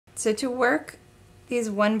So to work these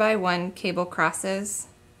 1 by 1 cable crosses,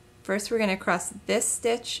 first we're going to cross this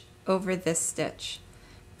stitch over this stitch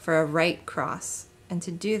for a right cross. And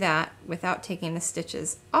to do that without taking the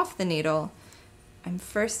stitches off the needle, I'm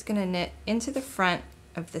first going to knit into the front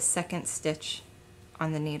of the second stitch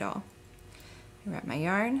on the needle. I wrap my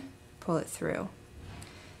yarn, pull it through.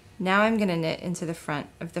 Now I'm going to knit into the front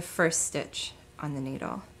of the first stitch on the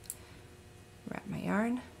needle. Wrap my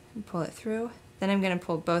yarn and pull it through. Then I'm going to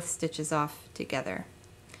pull both stitches off together.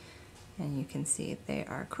 And you can see they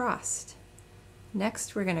are crossed.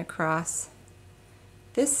 Next we're going to cross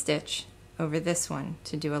this stitch over this one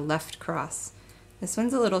to do a left cross. This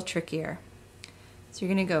one's a little trickier. So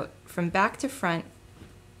you're going to go from back to front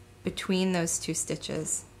between those two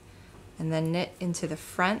stitches and then knit into the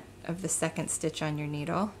front of the second stitch on your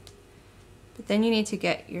needle. But then you need to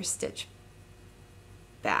get your stitch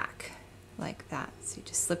back like that. So you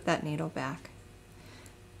just slip that needle back.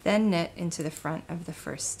 Then knit into the front of the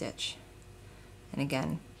first stitch. And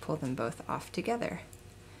again, pull them both off together.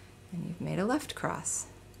 And you've made a left cross.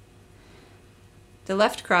 The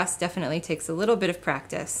left cross definitely takes a little bit of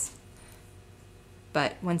practice,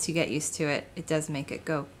 but once you get used to it, it does make it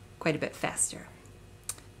go quite a bit faster.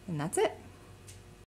 And that's it.